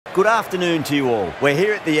Good afternoon to you all. We're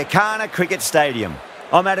here at the Yakana Cricket Stadium.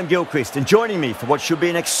 I'm Adam Gilchrist, and joining me for what should be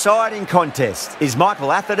an exciting contest is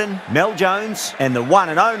Michael Atherton, Mel Jones and the one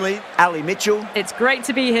and only Ali Mitchell. It's great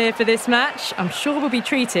to be here for this match. I'm sure we'll be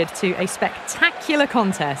treated to a spectacular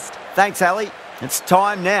contest. Thanks, Ali. It's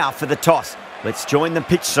time now for the toss. Let's join the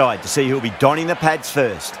pitch side to see who'll be donning the pads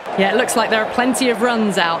first. Yeah, it looks like there are plenty of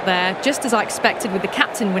runs out there. Just as I expected with the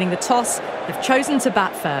captain winning the toss, they've chosen to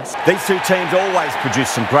bat first. These two teams always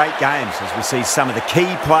produce some great games as we see some of the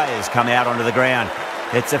key players come out onto the ground.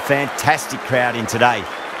 It's a fantastic crowd in today.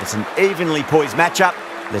 It's an evenly poised matchup.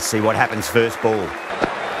 Let's see what happens first ball.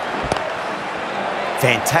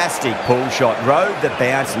 Fantastic pull shot. Rode the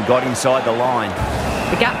bounce and got inside the line.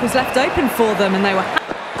 The gap was left open for them and they were...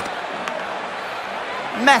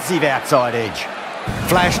 Massive outside edge.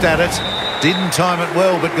 Flashed at it. Didn't time it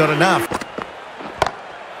well, but got enough.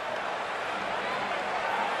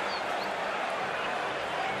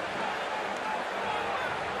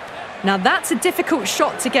 Now that's a difficult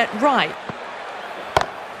shot to get right.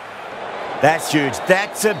 That's huge.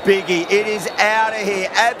 That's a biggie. It is out of here.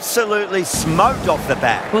 Absolutely smoked off the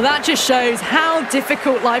bat. Well, that just shows how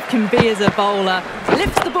difficult life can be as a bowler.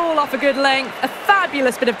 Lifts the ball off a good length. A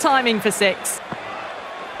fabulous bit of timing for six.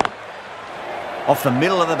 Off the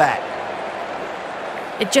middle of the bat.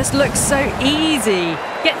 It just looks so easy.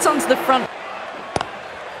 Gets onto the front.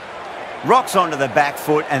 Rocks onto the back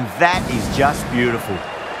foot, and that is just beautiful.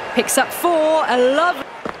 Picks up four. A love.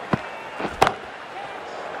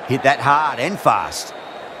 Hit that hard and fast.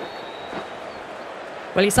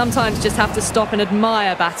 Well, you sometimes just have to stop and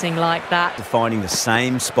admire batting like that. Finding the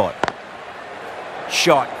same spot.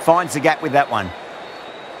 Shot. Finds the gap with that one.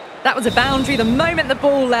 That was a boundary the moment the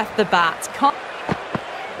ball left the bat.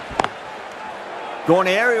 Gone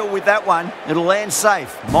aerial with that one. It'll land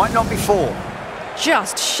safe. Might not be four.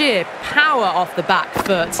 Just sheer power off the back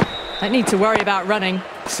foot. Don't need to worry about running.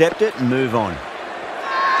 Accept it and move on.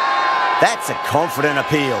 That's a confident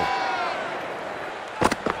appeal.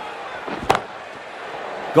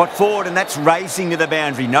 Got forward and that's racing to the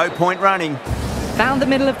boundary. No point running. Found the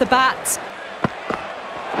middle of the bat.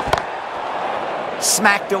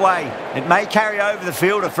 Smacked away. It may carry over the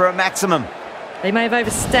fielder for a maximum. They may have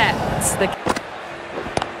overstepped.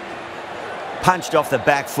 Punched off the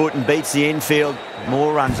back foot and beats the infield.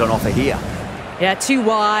 More runs on offer here. Yeah, too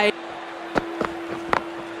wide.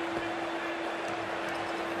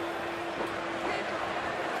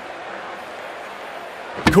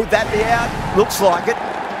 Could that be out? Looks like it.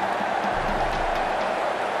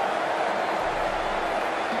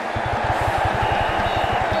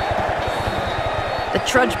 The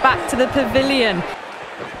trudge back to the pavilion.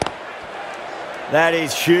 That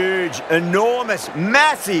is huge, enormous,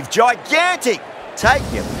 massive, gigantic. Take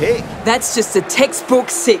your pick. That's just a textbook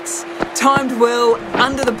six. Timed well,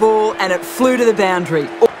 under the ball, and it flew to the boundary.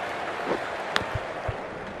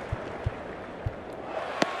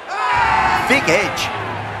 Thick edge.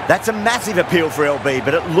 That's a massive appeal for LB,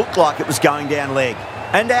 but it looked like it was going down leg.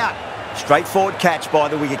 And out. Straightforward catch by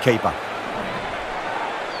the wicketkeeper.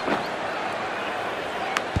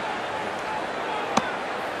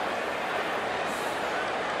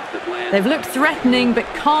 They've looked threatening, but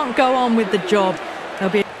can't go on with the job. They'll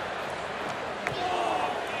be...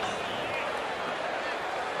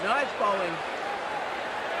 Nice bowling.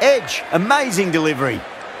 Edge. Amazing delivery.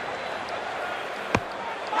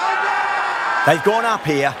 They've gone up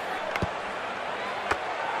here.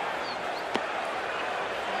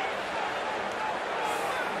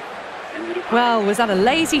 Well, was that a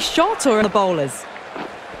lazy shot or the bowlers?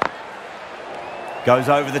 Goes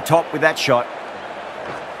over the top with that shot.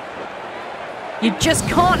 You just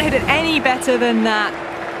can't hit it any better than that.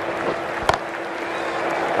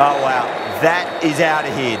 Oh, wow. That is out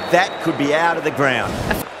of here. That could be out of the ground.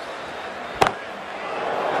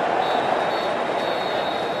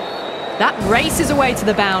 That races away to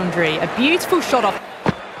the boundary. A beautiful shot off.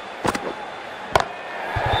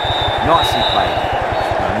 Nicely played.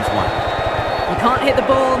 Runs one. You can't hit the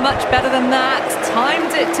ball much better than that.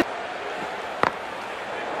 Timed it to...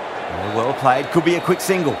 Well played. Could be a quick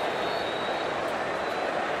single.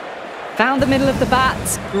 Found the middle of the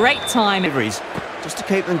bat. Great time. Deliveries, just to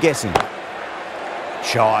keep them guessing.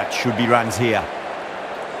 Shot. Should be runs here.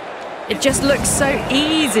 It just looks so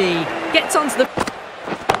easy. Gets onto the...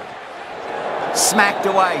 Smacked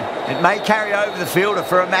away. It may carry over the fielder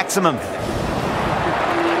for a maximum.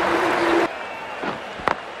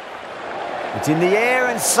 It's in the air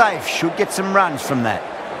and safe. Should get some runs from that.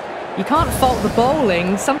 You can't fault the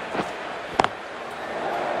bowling.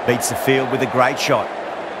 Beats the field with a great shot.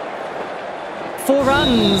 4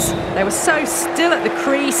 runs. They were so still at the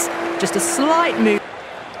crease. Just a slight move.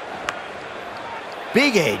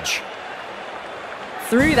 big edge.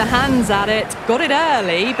 Threw the hands at it, got it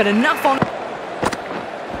early, but enough on...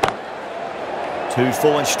 Two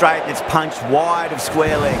full and straight, and it's punched wide of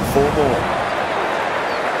square leg. 4 more.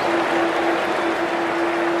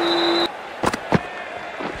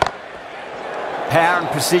 Power and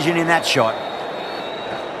precision in that shot.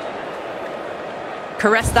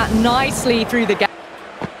 Caressed that nicely through the gap.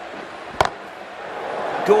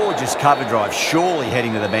 Gorgeous cover drive, surely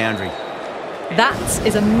heading to the boundary. That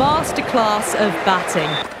is a masterclass of batting.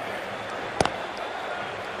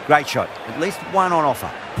 Great shot, at least one on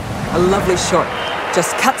offer. A lovely shot.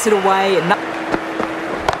 Just cuts it away and...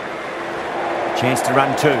 Chance to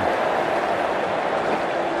run 2.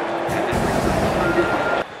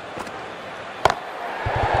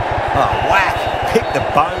 Oh, whack! Pick the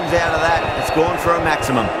bones out of that. It's gone for a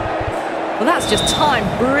maximum. Well, that's just timed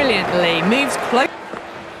brilliantly. Moves close.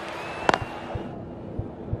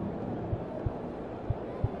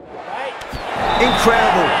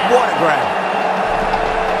 Incredible. What a grab.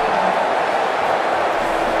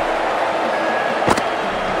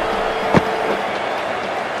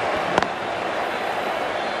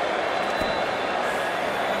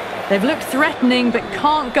 They've looked threatening, but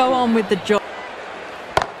can't go on with the job.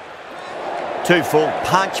 2 full.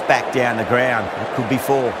 Punch back down the ground. It could be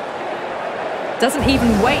 4. Doesn't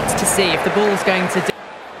even wait to see if the ball's going to...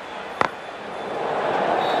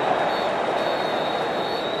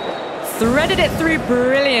 Threaded it through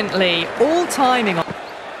brilliantly, all timing on.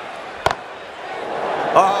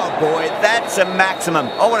 Oh boy, that's a maximum.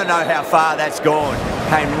 I want to know how far that's gone.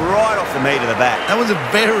 Came right off the meat of the bat. That was a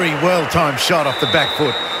very well-timed shot off the back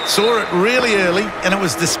foot. Saw it really early and it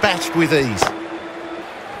was dispatched with ease.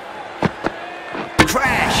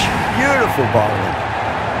 Crash! Beautiful bowling.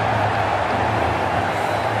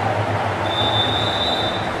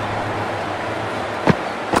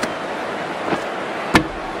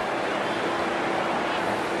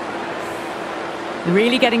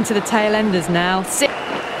 Really getting to the tail enders now.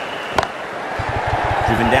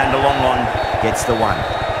 Driven down to long on, gets the 1.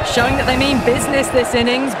 Showing that they mean business this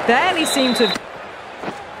innings. Barely seem to have...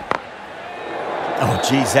 Oh,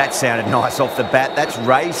 geez, that sounded nice off the bat. That's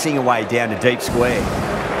racing away down to deep square.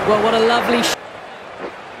 Well, what a lovely...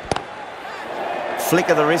 Flick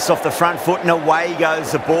of the wrist off the front foot and away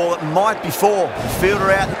goes the ball. It might be 4.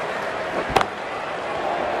 Fielder out.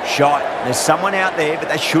 Shot. There's someone out there, but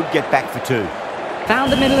they should get back for 2.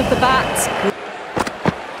 Found the middle of the bat.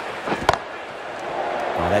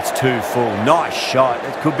 Oh, that's 2 full. Nice shot.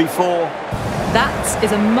 It could be 4. That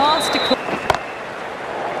is a masterclass.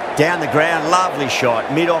 Down the ground, lovely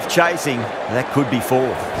shot. Mid-off chasing. That could be 4.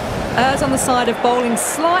 Errs on the side of bowling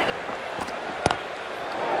slightly.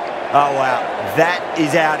 Oh, wow. That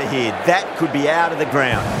is out of here. That could be out of the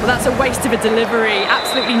ground. Well, that's a waste of a delivery.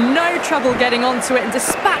 Absolutely no trouble getting onto it and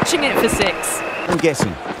dispatching it for 6. I'm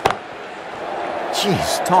guessing.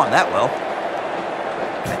 Jeez, timed that well.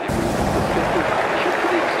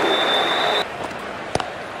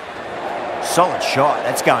 Solid shot.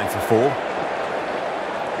 That's going for 4.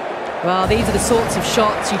 Well, these are the sorts of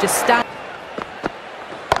shots you just stand...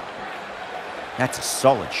 That's a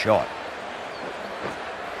solid shot.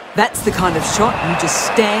 That's the kind of shot you just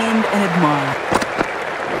stand and admire.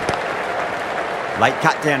 Late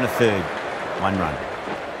cut down to 3rd. 1 run.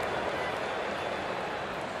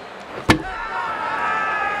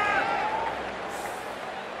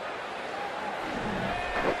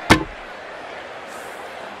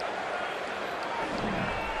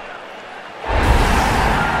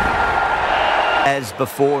 As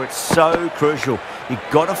before, it's so crucial. You've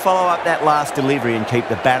got to follow up that last delivery and keep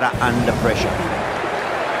the batter under pressure.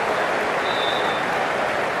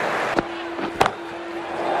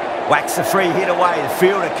 Whacks the free hit away. The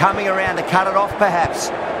fielder coming around to cut it off, perhaps.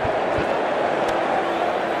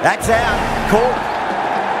 That's out. Caught.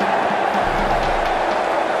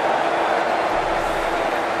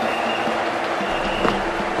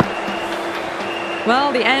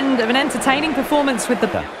 Well, the end of an entertaining performance with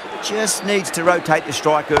the... Just needs to rotate the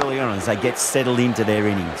strike early on as they get settled into their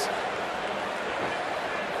innings.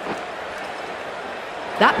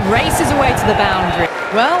 That races away to the boundary.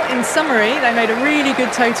 Well, in summary, they made a really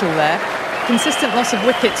good total there. Consistent loss of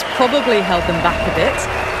wickets probably held them back a bit.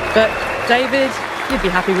 But, David, you'd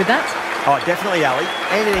be happy with that? Oh, definitely, Ali.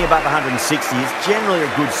 Anything above 160 is generally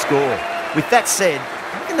a good score. With that said,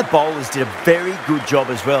 I reckon the bowlers did a very good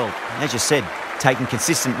job as well. As you said, taking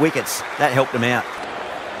consistent wickets, that helped them out.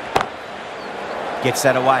 Gets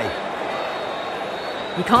that away.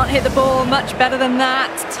 You can't hit the ball much better than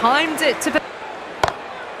that. Timed it to...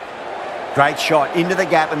 Great shot into the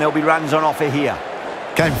gap, and there'll be runs on offer here.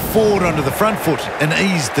 Came forward onto the front foot and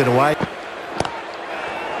eased it away.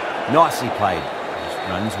 Nicely played.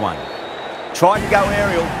 Runs one. Tried to go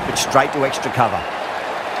aerial, but straight to extra cover.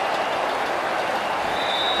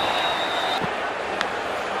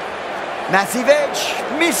 Massive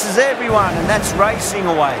edge. Misses everyone, and that's racing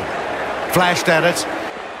away. Flashed at it.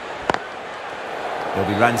 There'll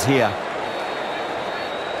be runs here.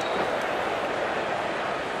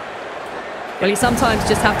 Well, you sometimes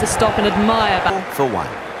just have to stop and admire. For one.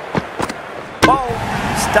 Oh,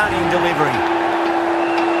 stunning delivery.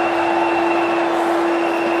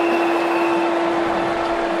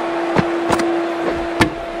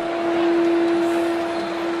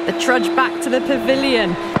 The trudge back to the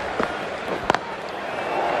pavilion.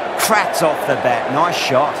 Cracks off the bat. Nice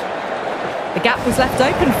shot. The gap was left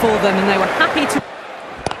open for them and they were happy to...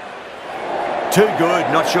 Too good.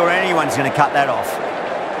 Not sure anyone's going to cut that off.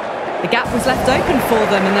 The gap was left open for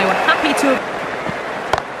them and they were happy to...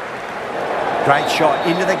 Great shot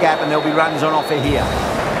into the gap, and there'll be runs on offer here.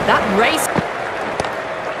 That race...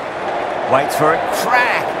 Waits for it.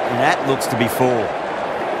 Crack! And that looks to be four.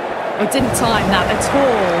 Oh, didn't time that at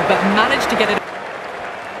all, but managed to get it...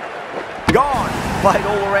 Gone! Played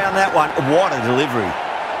all around that one. What a delivery.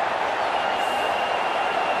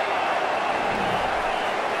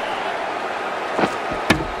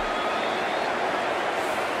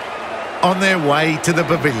 On their way to the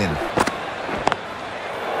pavilion.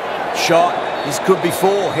 Shot. This could be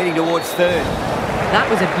four, heading towards third. That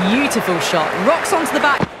was a beautiful shot. Rocks onto the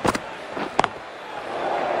back.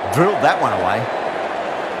 Drilled that one away.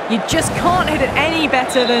 You just can't hit it any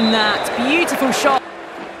better than that. Beautiful shot.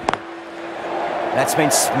 That's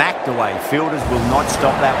been smacked away. Fielders will not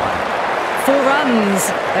stop that one. 4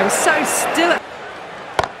 runs. They were so still.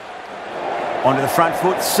 Onto the front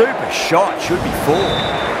foot. Super shot. Should be four.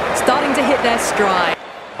 Starting to hit their stride.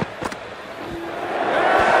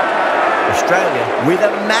 Australia with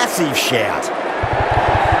a massive shout.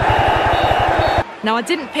 Now, I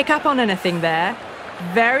didn't pick up on anything there.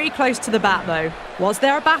 Very close to the bat, though. Was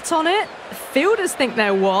there a bat on it? The fielders think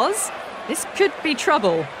there was. This could be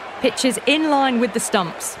trouble. Pitch is in line with the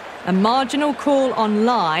stumps. A marginal call on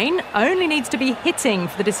line only needs to be hitting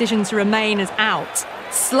for the decision to remain as out.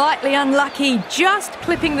 Slightly unlucky, just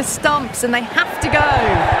clipping the stumps, and they have to go.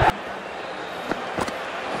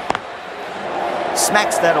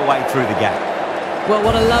 Smacks that away through the gap. Well,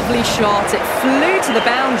 what a lovely shot. It flew to the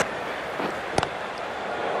boundary.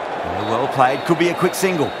 Well played. Could be a quick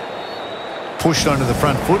single. Pushed onto the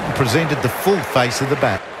front foot and presented the full face of the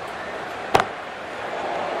bat.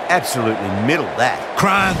 Absolutely middle that.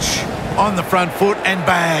 Crunch on the front foot and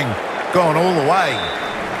bang. Gone all the way.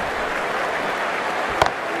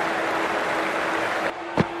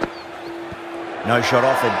 No shot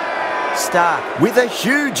offered. Stark with a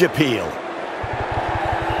huge appeal.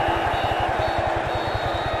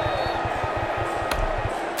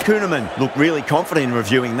 Kuhneman looked really confident in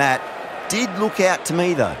reviewing that. Did look out to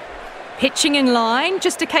me, though. Pitching in line,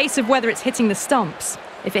 just a case of whether it's hitting the stumps.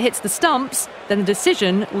 If it hits the stumps, then the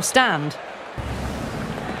decision will stand.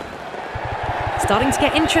 Starting to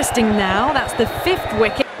get interesting now. That's the 5th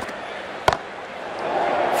wicket.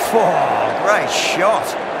 Oh, great shot.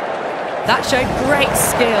 That showed great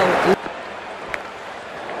skill.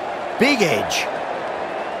 Big edge.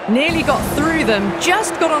 Nearly got through them,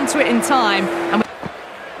 just got onto it in time. And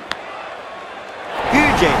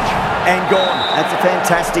Huge edge. And gone. That's a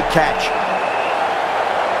fantastic catch.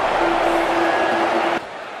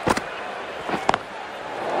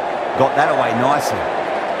 Got that away nicely.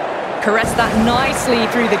 caressed that nicely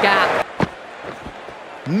through the gap.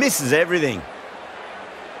 Misses everything.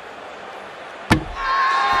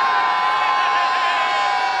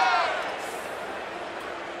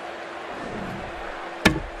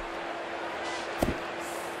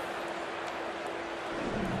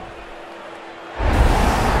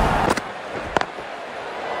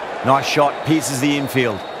 Nice shot, pierces the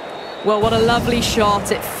infield. Well, what a lovely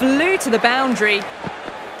shot. It flew to the boundary.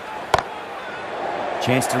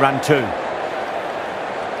 Chance to run two.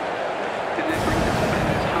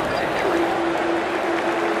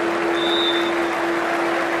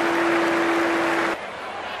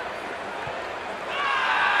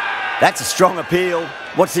 That's a strong appeal.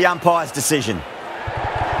 What's the umpire's decision?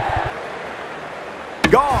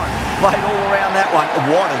 Gone. Played all around that one.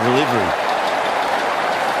 What a delivery.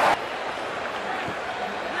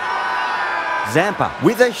 Zampa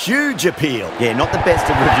with a huge appeal. Yeah, not the best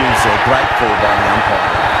of reviews there. Great call by the umpire.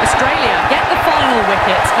 Australia get the final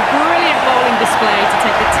wicket. A brilliant bowling display to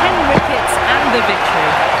take the 10 wickets and the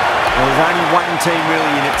victory. There was only one team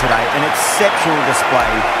really in it today. An exceptional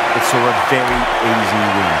display that saw a very easy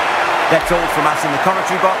win. That's all from us in the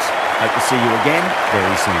commentary box. Hope to see you again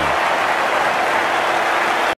very soon.